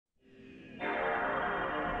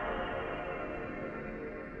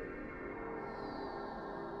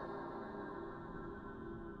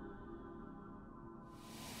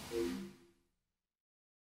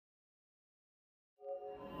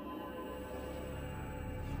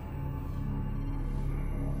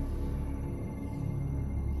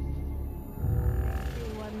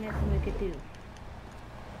do?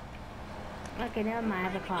 Okay, never mind, I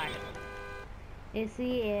have a card. Let's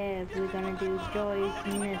see if we're gonna do Joy's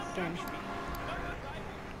mission.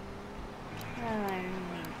 Oh, I don't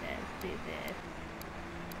need this. Do this.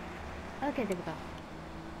 Okay, there we go.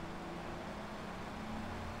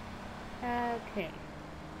 Okay.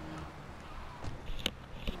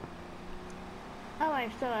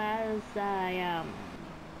 Alright, so as I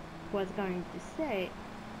was going to say,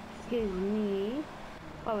 excuse me,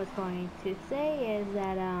 what I was going to say is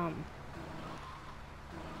that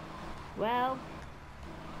well,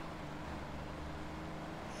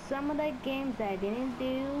 some of the games that I didn't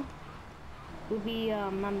do will be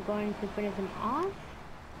I'm going to finish them off,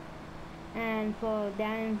 and for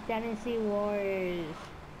Dynasty Warriors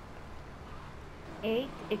 8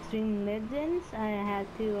 Extreme Legends, I had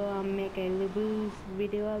to make a reviews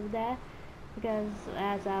video of that, because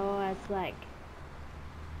as I was like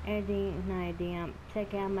editing,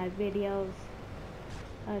 checking out my videos.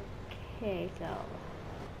 Okay, so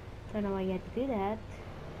don't know why you have to do that.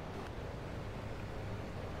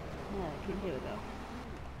 Okay, here we go.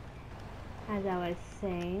 As I was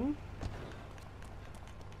saying,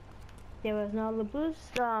 there was no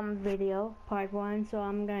Laboost video part 1, so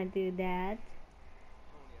I'm gonna do that.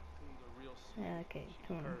 Okay,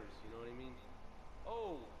 come on. You know what I mean?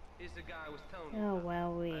 Oh, here's the guy I was telling you. Oh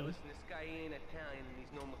well, listen, this guy ain't Italian and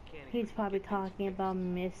he's no mechanic. he's probably talking about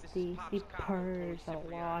Misty. He purrs a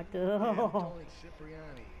lot. Oh.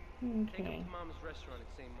 Take him Okay. to Mama's restaurant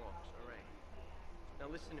at St. Mark's, alright? Now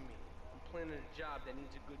listen to me. I'm planning a job that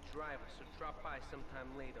needs a good driver, so drop by sometime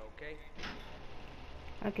later, okay?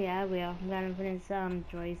 Okay, I will. I'm gonna finish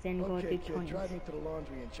Joyce and go to Okay, kid, Tony's. drive me to the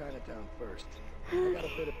laundry in Chinatown first. I got a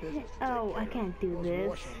bit of business to take Oh, care I can't do Those this.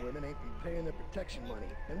 washerwomen ain't been paying their protection money.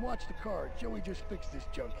 And watch the car. Joey just fixed this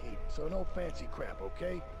junk heap, so no fancy crap,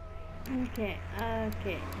 okay? Okay,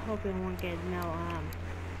 okay. Hope it won't get no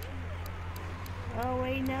oh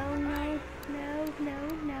wait, no.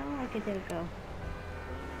 Okay, there we go.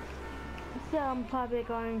 So I'm probably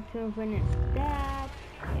going to finish that.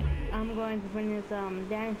 I'm going to finish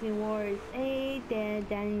Dynasty Wars 8, then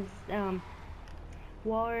Dynasty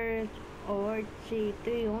Wars Orgy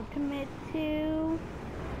 3 Ultimate 2,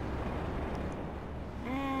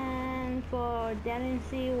 and for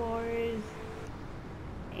Dynasty Wars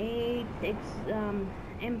 8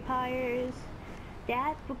 Empires,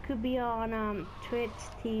 that could be on Twitch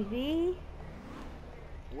TV.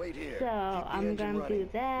 Wait here. So Keep the I'm engine gonna do running.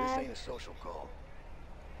 that. This ain't a social call.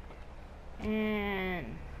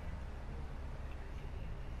 And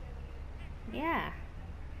yeah.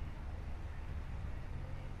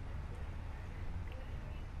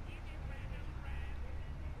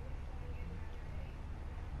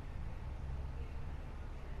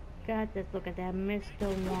 God, just look at that, Mr.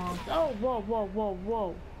 Wong. Oh,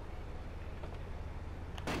 whoa.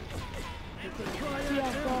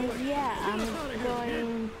 Yeah, I'm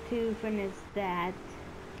going to finish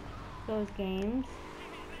those games.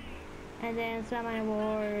 And then Summer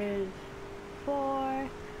Wars 4,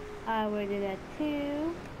 I will do that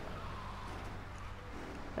too.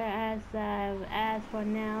 But as for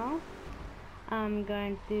now, I'm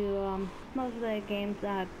going to do most of the games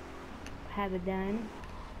I haven't done.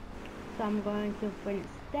 So I'm going to finish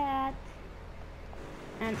that.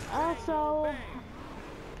 And also,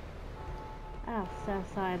 oh, so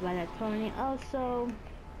sorry about that, Tony. Also,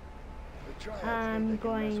 I'm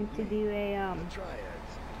going to do a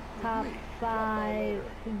top 5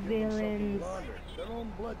 villains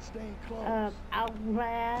of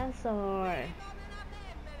Outlast, or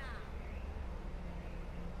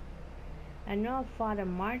I know Father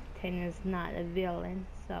Martin is not a villain,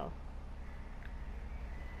 so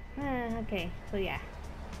okay, so yeah.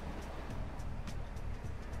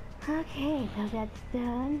 Okay, so that's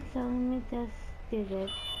done. So let me just do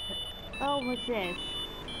this. Oh, what's this?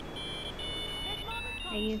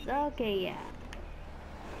 Okay, yeah.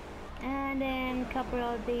 And then a couple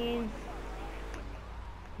of things.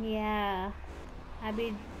 Yeah, I've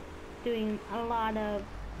been doing a lot of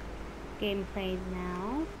gameplays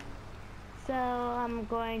now. So I'm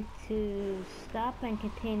going to stop and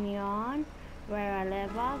continue on where I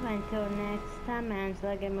left off. Until next time,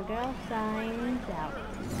 Angela Gamergirl signs out.